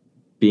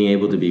 being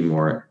able to be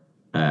more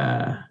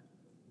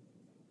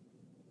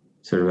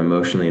sort of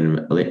emotionally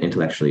and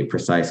intellectually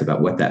precise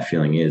about what that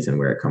feeling is and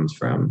where it comes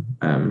from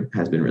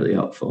has been really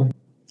helpful.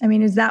 I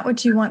mean, is that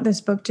what you want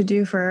this book to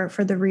do for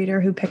the reader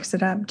who picks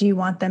it up? Do you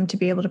want them to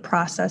be able to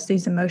process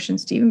these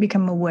emotions, to even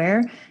become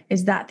aware?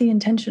 Is that the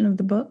intention of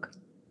the book?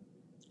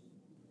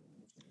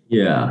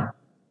 Yeah.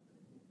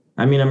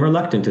 I mean, I'm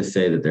reluctant to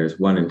say that there's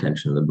one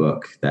intention of the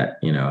book that,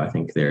 I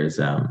think there's,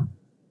 I'm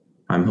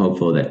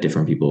hopeful that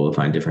different people will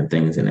find different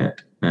things in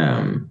it.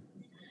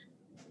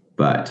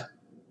 But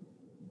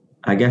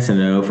I guess in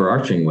an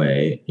overarching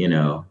way,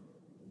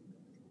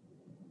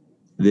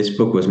 this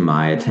book was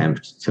my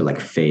attempt to like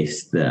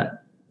face the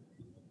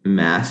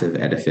massive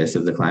edifice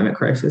of the climate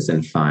crisis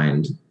and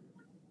find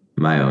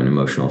my own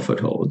emotional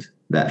foothold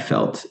that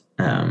felt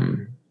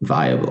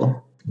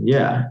viable.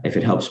 Yeah, if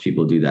it helps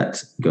people do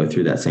that, go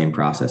through that same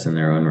process in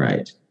their own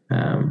right,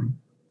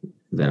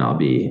 then I'll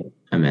be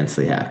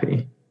immensely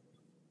happy.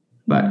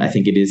 But I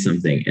think it is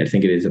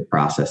a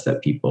process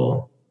that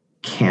people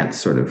can't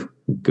sort of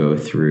go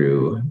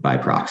through by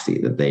proxy,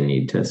 that they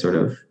need to sort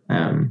of,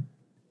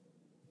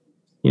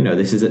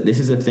 this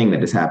is a thing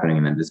that is happening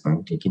and that is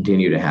going to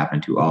continue to happen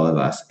to all of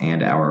us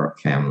and our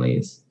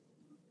families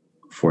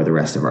for the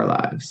rest of our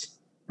lives.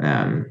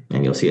 And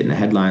you'll see it in the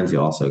headlines.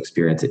 You'll also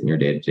experience it in your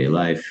day-to-day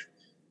life.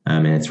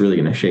 And it's really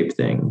going to shape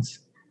things.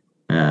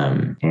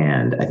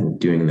 And I think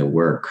doing the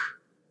work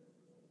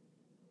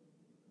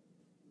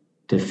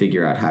to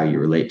figure out how you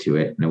relate to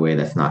it in a way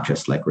that's not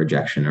just like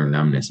rejection or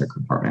numbness or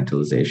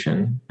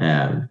compartmentalization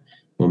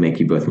will make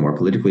you both more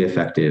politically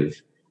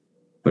effective,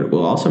 but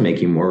will also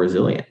make you more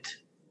resilient.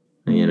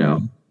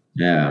 I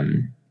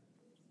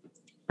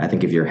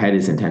think if your head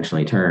is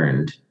intentionally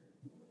turned,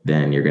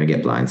 then you're going to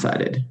get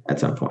blindsided at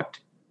some point.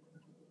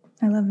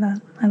 I love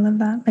that.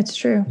 It's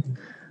true.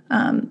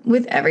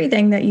 With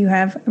everything that you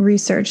have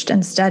researched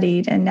and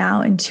studied and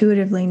now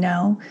intuitively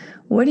know,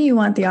 what do you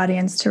want the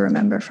audience to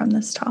remember from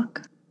this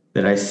talk?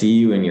 That I see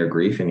you in your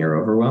grief and your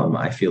overwhelm.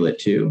 I feel it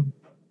too.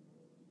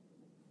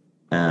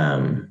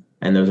 And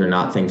those are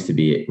not things to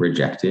be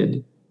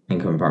rejected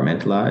and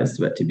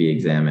compartmentalized, but to be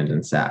examined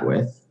and sat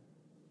with.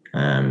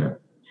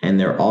 And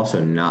they're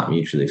also not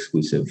mutually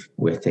exclusive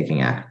with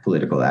taking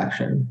political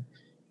action.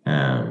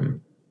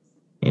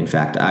 In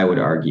fact, I would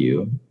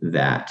argue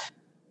that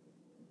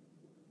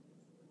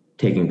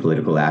taking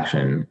political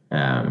action,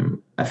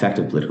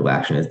 effective political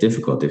action, is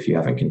difficult if you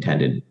haven't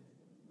contended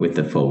with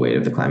the full weight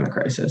of the climate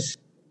crisis.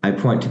 I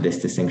point to this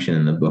distinction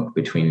in the book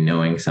between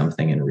knowing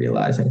something and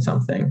realizing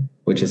something,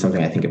 which is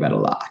something I think about a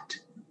lot.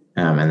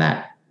 And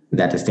that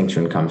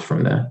distinction comes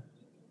from the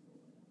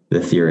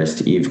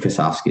theorist Eve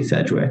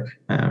Kosofsky-Sedgwick,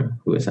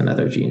 who is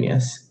another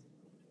genius.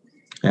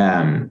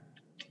 And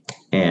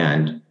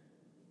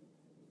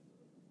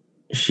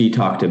she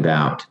talked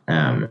about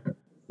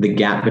the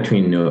gap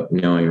between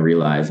knowing and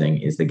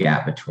realizing is the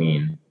gap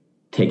between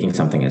taking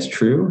something as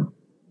true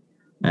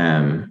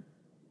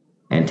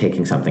and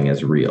taking something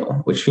as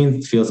real, which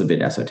feels a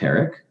bit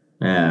esoteric.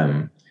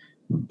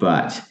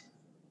 But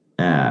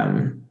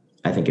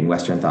I think in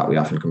Western thought, we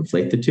often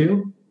conflate the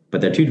two, but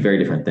they're two very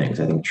different things.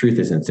 I think truth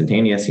is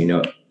instantaneous.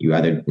 You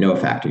either know a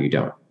fact or you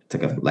don't. It's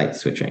like a light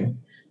switching.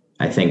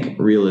 I think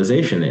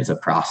realization is a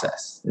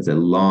process, is a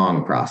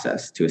long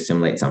process to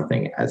assimilate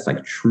something as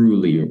like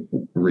truly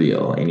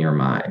real in your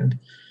mind.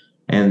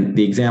 And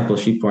the example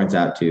she points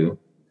out to,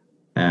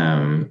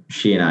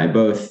 she and I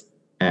both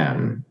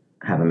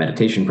have a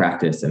meditation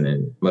practice, and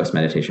in most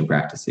meditation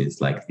practices,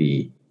 like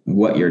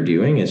what you're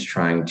doing is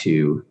trying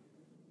to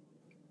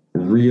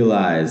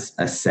realize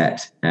a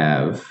set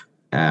of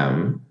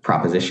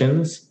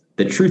propositions,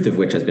 the truth of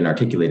which has been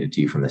articulated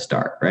to you from the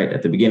start, right?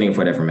 At the beginning of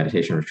whatever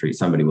meditation retreat,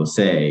 somebody will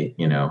say,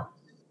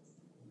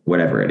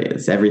 whatever it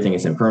is, everything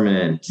is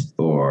impermanent,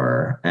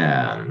 or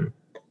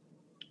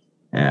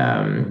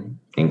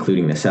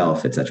including the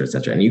self, et cetera, et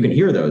cetera. And you can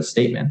hear those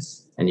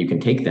statements and you can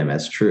take them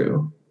as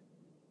true,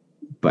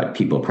 but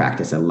people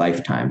practice a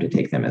lifetime to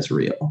take them as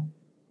real.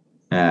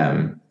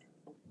 And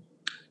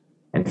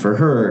for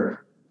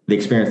her, the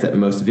experience that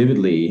most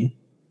vividly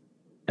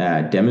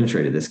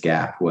demonstrated this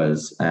gap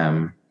was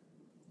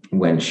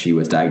when she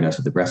was diagnosed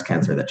with the breast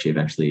cancer that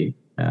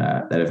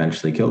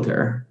eventually killed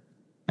her.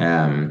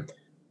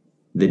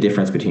 The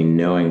difference between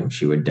knowing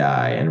she would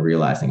die and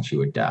realizing she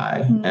would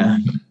die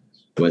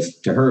was,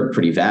 to her,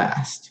 pretty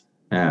vast.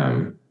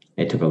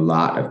 It took a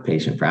lot of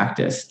patient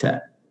practice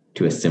to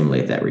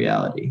assimilate that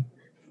reality.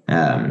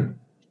 And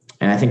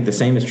I think the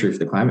same is true for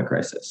the climate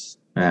crisis,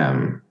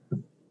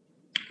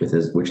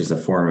 which is a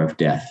form of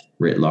death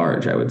writ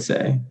large, I would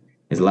say.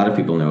 Is a lot of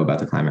people know about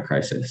the climate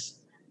crisis.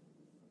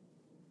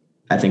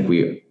 I think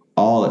we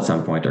all at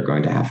some point are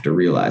going to have to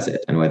realize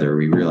it. And whether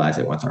we realize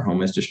it once our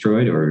home is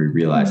destroyed, or we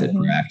realize it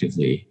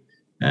proactively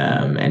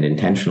and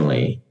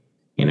intentionally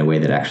in a way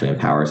that actually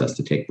empowers us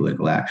to take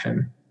political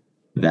action,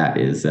 that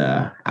is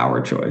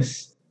our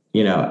choice.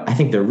 I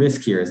think the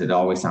risk here is it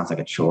always sounds like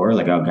a chore,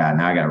 like, oh God,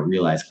 now I got to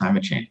realize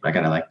climate change. I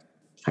got to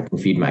I can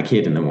feed my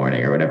kid in the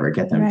morning or whatever,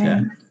 get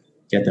them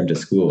to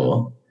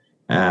school.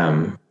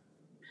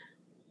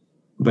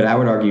 But I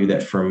would argue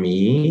that for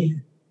me,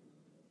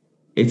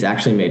 it's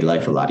actually made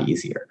life a lot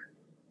easier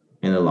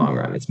in the long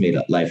run. It's made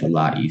life a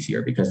lot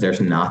easier because there's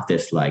not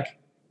this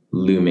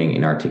looming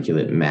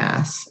inarticulate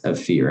mass of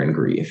fear and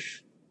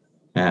grief.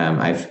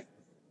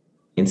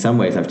 In some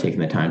ways, I've taken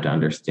the time to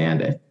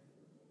understand it.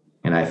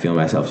 And I feel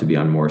myself to be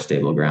on more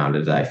stable ground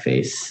as I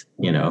face,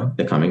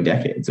 the coming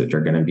decades, which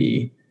are going to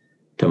be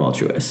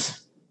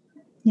tumultuous.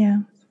 Yeah.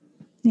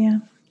 Yeah.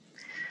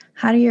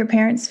 How do your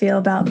parents feel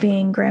about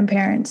being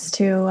grandparents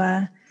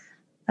to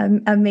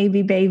a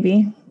maybe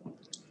baby?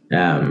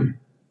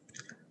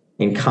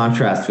 In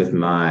contrast with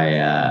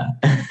my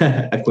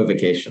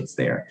equivocations,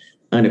 they're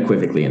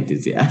unequivocally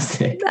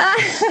enthusiastic,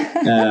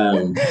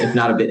 if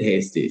not a bit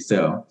hasty.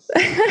 So,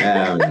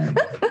 yeah,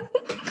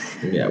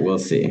 we'll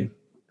see.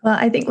 Well,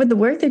 I think with the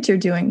work that you're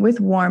doing with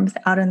warmth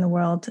out in the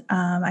world,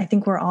 I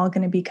think we're all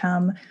going to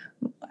become,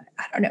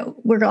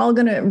 we're all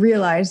going to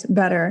realize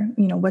better,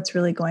 what's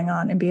really going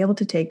on and be able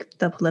to take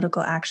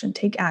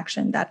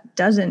action that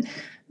doesn't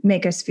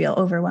make us feel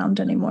overwhelmed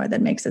anymore,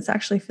 that makes us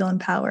actually feel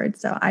empowered.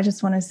 So I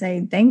just want to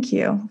say thank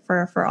you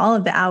for all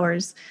of the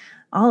hours,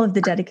 all of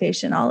the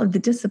dedication, all of the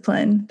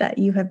discipline that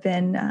you have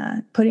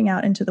been putting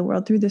out into the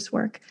world through this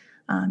work.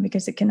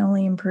 Because it can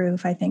only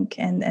improve, I think,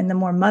 and the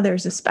more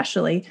mothers,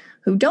 especially,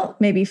 who don't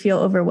maybe feel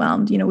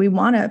overwhelmed. We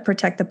want to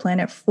protect the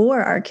planet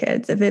for our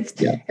kids. If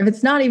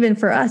it's not even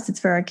for us,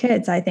 it's for our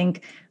kids. I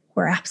think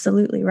we're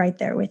absolutely right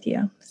there with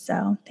you.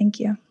 So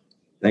thank you.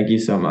 Thank you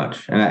so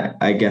much. And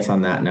I guess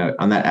on that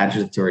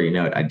adjudicatory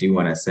note, I do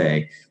want to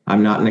say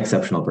I'm not an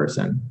exceptional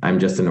person. I'm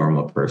just a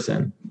normal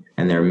person.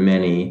 And there are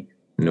many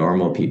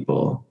normal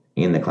people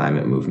in the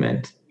climate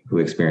movement who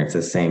experience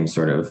the same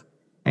sort of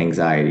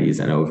anxieties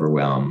and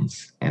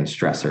overwhelms and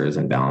stressors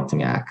and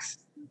balancing acts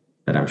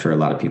that I'm sure a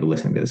lot of people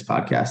listening to this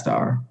podcast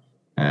are.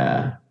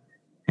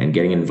 And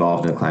getting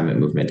involved in the climate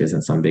movement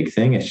isn't some big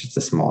thing. It's just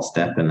a small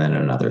step and then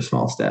another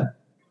small step.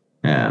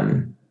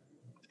 And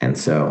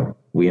so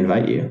we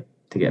invite you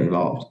to get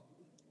involved.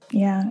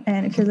 Yeah.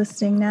 And if you're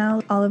listening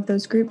now, all of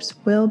those groups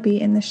will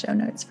be in the show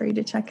notes for you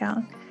to check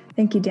out.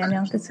 Thank you,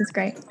 Daniel. This was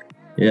great.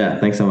 Yeah.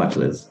 Thanks so much,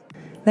 Liz.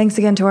 Thanks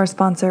again to our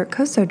sponsor,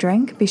 Koso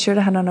Drink. Be sure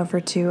to head on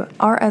over to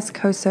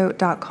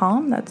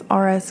rskoso.com, that's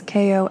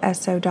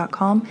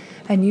rskoso.com,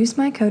 and use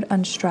my code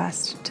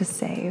UNSTRESSED to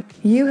save.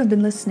 You have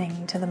been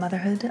listening to the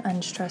Motherhood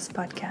Unstressed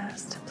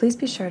podcast. Please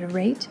be sure to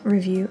rate,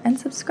 review, and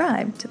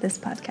subscribe to this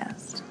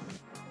podcast.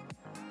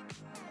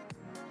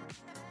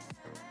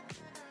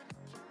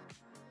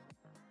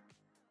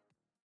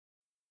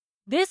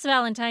 This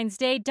Valentine's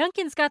Day,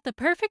 Dunkin's got the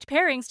perfect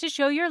pairings to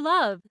show your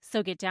love.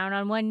 So get down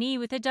on one knee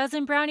with a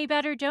dozen brownie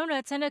batter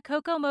donuts and a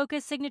cocoa mocha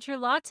signature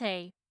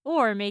latte.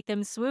 Or make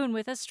them swoon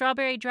with a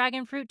strawberry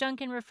dragon fruit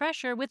Dunkin'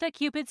 refresher with a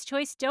Cupid's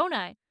Choice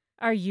donut.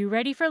 Are you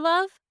ready for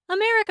love?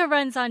 America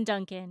runs on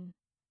Dunkin'.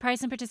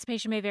 Price and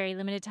participation may vary.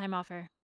 Limited time offer.